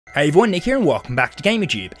Hey everyone, Nick here and welcome back to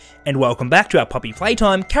GamerTube, and welcome back to our Poppy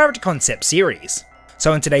Playtime character concept series.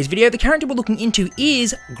 So in today's video, the character we're looking into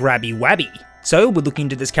is Grabby Wabby. So we're looking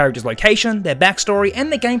into this character's location, their backstory,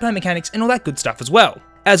 and their gameplay mechanics and all that good stuff as well.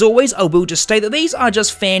 As always, I will just state that these are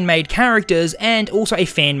just fan-made characters and also a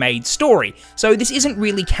fan-made story, so this isn't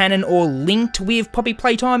really canon or linked with Poppy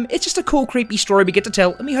Playtime, it's just a cool creepy story we get to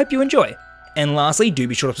tell and we hope you enjoy. And lastly, do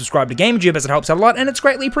be sure to subscribe to GamerTube as it helps out a lot and it's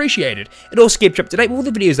greatly appreciated. It also keeps you up to date with all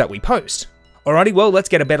the videos that we post. Alrighty, well let's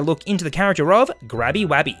get a better look into the character of Grabby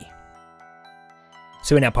Wabby.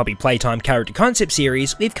 So in our Poppy Playtime character concept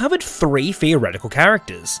series, we've covered 3 theoretical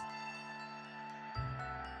characters.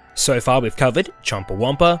 So far we've covered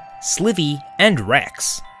Chompawampa, Slivy, and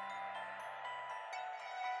Rex.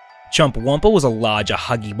 Chompawampa was a larger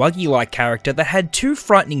Huggy Wuggy-like character that had 2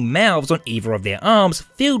 frightening mouths on either of their arms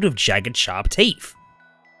filled with jagged sharp teeth.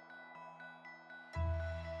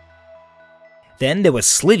 Then there was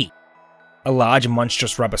Slivy, a large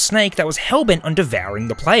monstrous rubber snake that was hellbent on devouring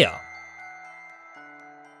the player.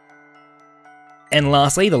 And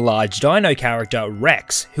lastly, the large dino character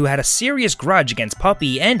Rex, who had a serious grudge against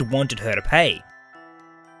Poppy and wanted her to pay.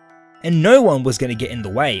 And no one was going to get in the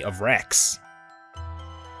way of Rex.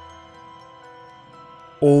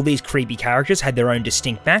 All these creepy characters had their own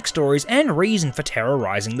distinct backstories and reason for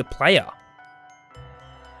terrorizing the player.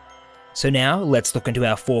 So now, let's look into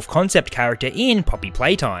our 4th concept character in Poppy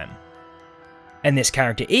Playtime. And this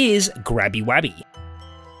character is Grabby Wabby.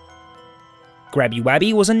 Grabby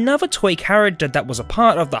Wabby was another toy character that was a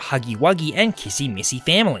part of the Huggy Wuggy and Kissy Missy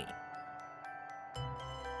family.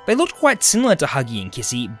 They looked quite similar to Huggy and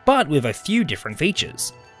Kissy, but with a few different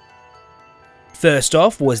features. First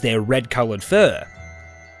off was their red coloured fur.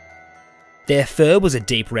 Their fur was a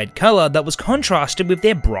deep red colour that was contrasted with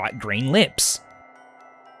their bright green lips.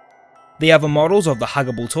 The other models of the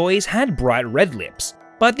huggable toys had bright red lips,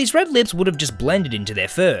 but these red lips would have just blended into their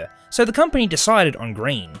fur, so the company decided on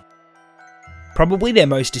green. Probably their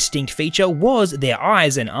most distinct feature was their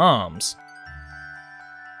eyes and arms.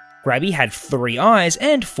 Grabby had 3 eyes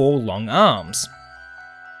and 4 long arms.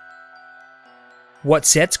 What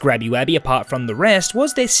sets Grabby Wabby apart from the rest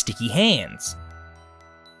was their sticky hands.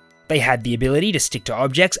 They had the ability to stick to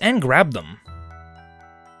objects and grab them.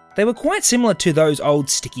 They were quite similar to those old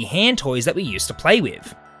sticky hand toys that we used to play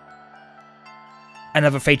with.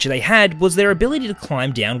 Another feature they had was their ability to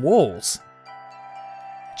climb down walls.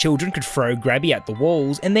 Children could throw Grabby at the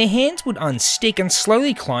walls and their hands would unstick and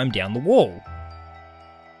slowly climb down the wall.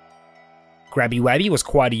 Grabby Wabby was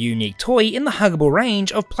quite a unique toy in the huggable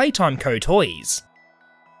range of Playtime Co. toys.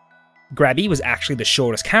 Grabby was actually the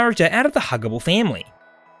shortest character out of the huggable family.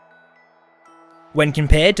 When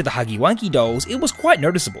compared to the Huggy Wuggy dolls, it was quite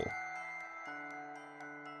noticeable.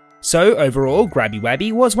 So overall, Grabby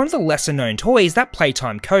Wabby was one of the lesser known toys that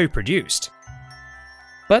Playtime Co. produced.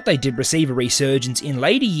 But they did receive a resurgence in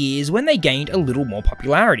later years when they gained a little more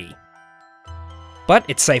popularity. But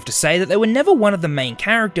it's safe to say that they were never one of the main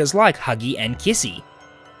characters like Huggy and Kissy.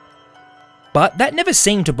 But that never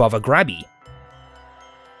seemed to bother Grabby.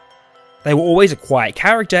 They were always a quiet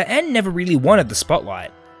character and never really wanted the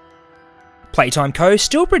spotlight. Playtime Co.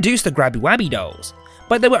 still produced the Grabby Wabby dolls,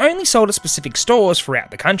 but they were only sold at specific stores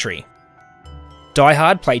throughout the country.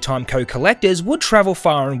 Die-hard Playtime Co. collectors would travel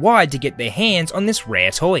far and wide to get their hands on this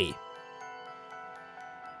rare toy.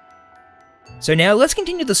 So now let's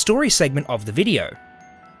continue the story segment of the video.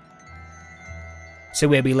 So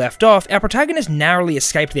where we left off, our protagonist narrowly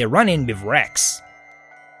escaped their run-in with Rex.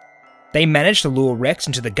 They managed to lure Rex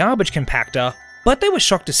into the garbage compactor, but they were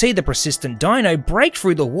shocked to see the persistent dino break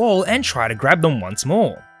through the wall and try to grab them once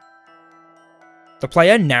more. The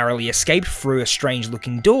player narrowly escaped through a strange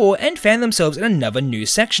looking door and found themselves in another new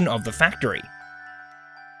section of the factory.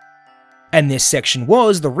 And this section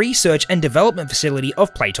was the research and development facility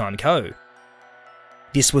of Playtime Co.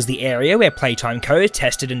 This was the area where Playtime Co.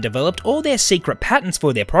 tested and developed all their secret patents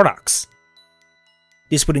for their products.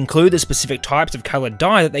 This would include the specific types of coloured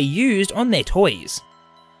dye that they used on their toys.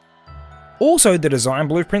 Also the design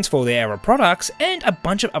blueprints for their era products, and a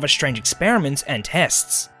bunch of other strange experiments and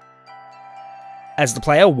tests. As the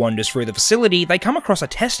player wanders through the facility, they come across a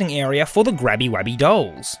testing area for the Grabby Wabby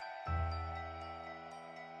dolls.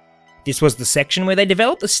 This was the section where they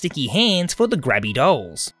developed the sticky hands for the Grabby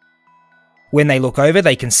dolls. When they look over,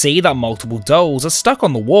 they can see that multiple dolls are stuck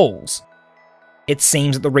on the walls. It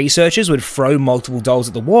seems that the researchers would throw multiple dolls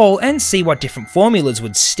at the wall and see what different formulas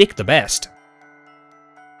would stick the best.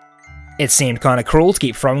 It seemed kinda cruel to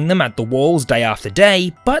keep throwing them at the walls day after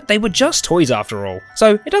day, but they were just toys after all,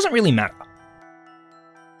 so it doesn't really matter.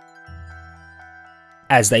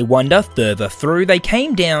 As they wander further through, they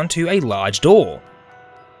came down to a large door.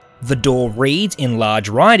 The door reads in large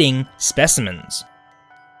writing, "Specimens."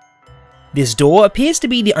 This door appears to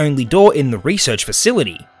be the only door in the research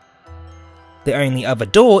facility. The only other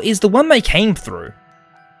door is the one they came through.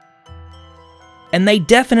 And they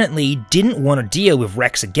definitely didn't want to deal with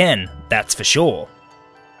Rex again, that's for sure.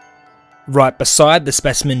 Right beside the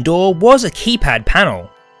specimen door was a keypad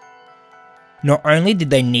panel. Not only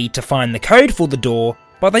did they need to find the code for the door,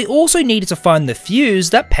 but they also needed to find the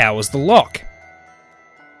fuse that powers the lock.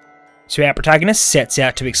 So our protagonist sets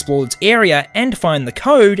out to explore its area and find the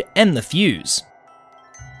code and the fuse.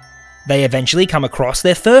 They eventually come across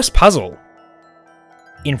their first puzzle.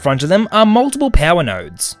 In front of them are multiple power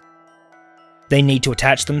nodes. They need to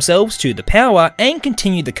attach themselves to the power and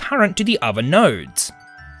continue the current to the other nodes.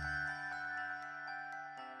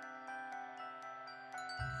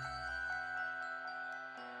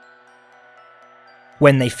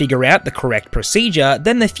 When they figure out the correct procedure,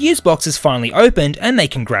 then the fuse box is finally opened and they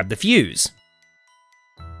can grab the fuse.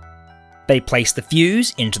 They place the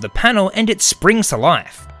fuse into the panel and it springs to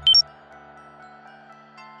life.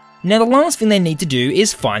 Now the last thing they need to do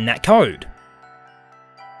is find that code.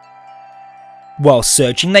 While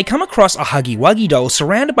searching, they come across a Huggy Wuggy doll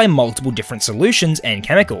surrounded by multiple different solutions and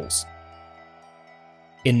chemicals.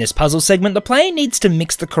 In this puzzle segment, the player needs to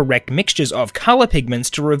mix the correct mixtures of colour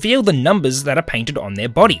pigments to reveal the numbers that are painted on their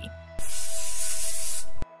body.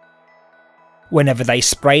 Whenever they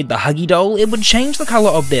sprayed the Huggy doll, it would change the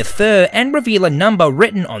colour of their fur and reveal a number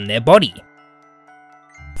written on their body.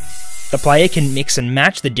 The player can mix and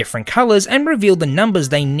match the different colours and reveal the numbers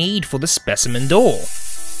they need for the specimen door.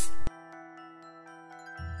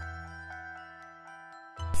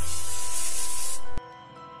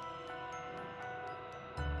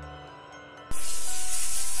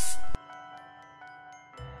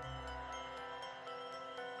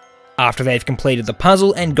 After they've completed the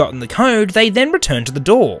puzzle and gotten the code, they then return to the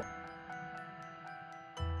door.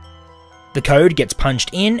 The code gets punched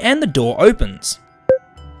in and the door opens.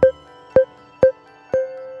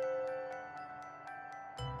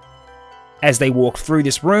 As they walk through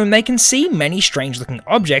this room, they can see many strange looking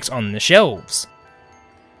objects on the shelves.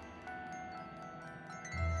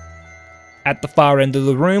 At the far end of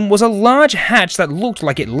the room was a large hatch that looked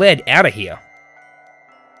like it led out of here.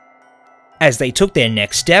 As they took their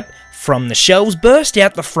next step, from the shelves burst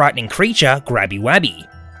out the frightening creature, Grabby Wabby.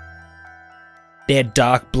 Their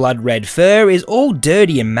dark blood-red fur is all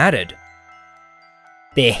dirty and matted.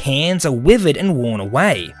 Their hands are withered and worn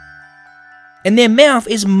away. And their mouth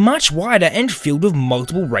is much wider and filled with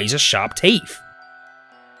multiple razor-sharp teeth.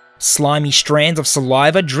 Slimy strands of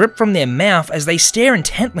saliva drip from their mouth as they stare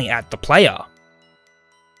intently at the player.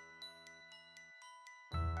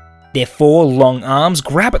 Their 4 long arms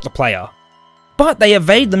grab at the player, but they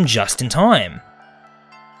evade them just in time.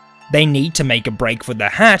 They need to make a break for the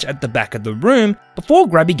hatch at the back of the room before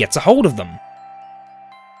Grabby gets a hold of them.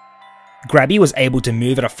 Grabby was able to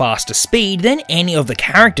move at a faster speed than any of the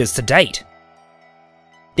characters to date.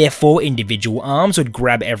 Their 4 individual arms would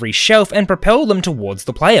grab every shelf and propel them towards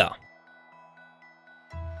the player.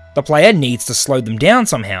 The player needs to slow them down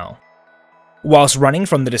somehow. Whilst running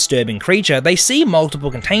from the disturbing creature, they see multiple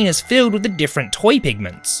containers filled with the different toy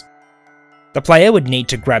pigments. The player would need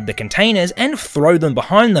to grab the containers and throw them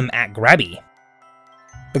behind them at Grabby.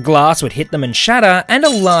 The glass would hit them and shatter, and a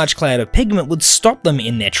large cloud of pigment would stop them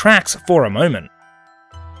in their tracks for a moment.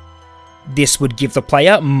 This would give the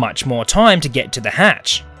player much more time to get to the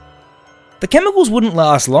hatch. The chemicals wouldn't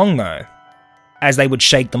last long though, as they would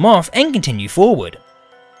shake them off and continue forward.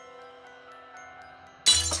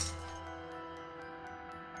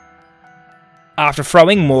 After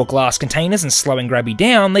throwing more glass containers and slowing Grabby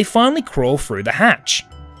down, they finally crawl through the hatch.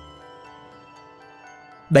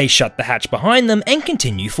 They shut the hatch behind them and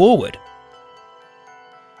continue forward.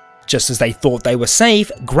 Just as they thought they were safe,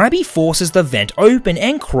 Grabby forces the vent open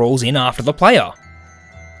and crawls in after the player.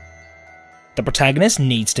 The protagonist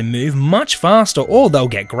needs to move much faster or they'll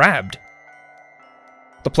get grabbed.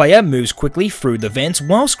 The player moves quickly through the vents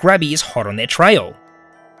whilst Grabby is hot on their trail.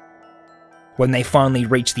 When they finally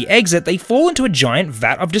reach the exit, they fall into a giant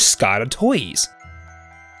vat of discarded toys.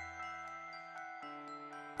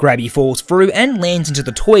 Grabby falls through and lands into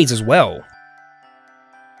the toys as well.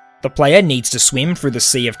 The player needs to swim through the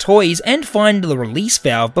sea of toys and find the release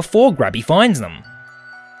valve before Grabby finds them.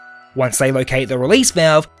 Once they locate the release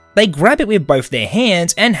valve, they grab it with both their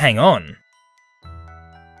hands and hang on.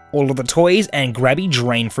 All of the toys and Grabby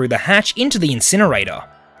drain through the hatch into the incinerator.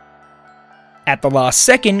 At the last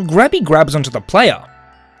second, Grabby grabs onto the player.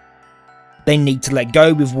 They need to let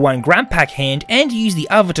go with one GrabPack hand and use the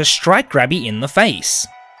other to strike Grabby in the face.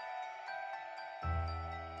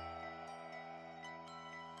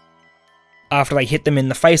 After they hit them in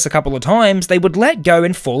the face a couple of times, they would let go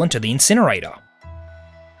and fall into the incinerator.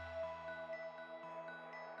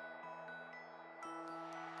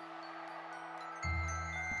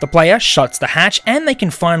 The player shuts the hatch and they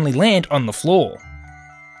can finally land on the floor.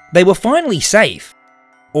 They were finally safe.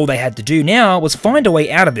 All they had to do now was find a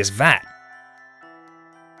way out of this vat.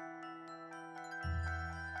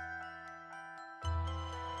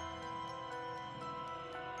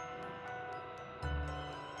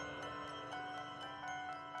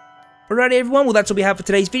 Alrighty everyone, well that's all we have for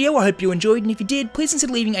today's video. I hope you enjoyed, and if you did, please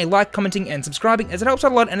consider leaving a like, commenting and subscribing, as it helps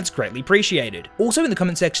out a lot and it's greatly appreciated. Also in the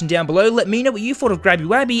comment section down below, let me know what you thought of Grabby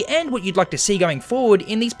Wabby and what you'd like to see going forward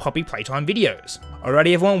in these Poppy Playtime videos.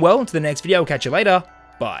 Alrighty everyone, well until the next video, I'll catch you later,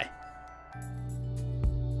 bye.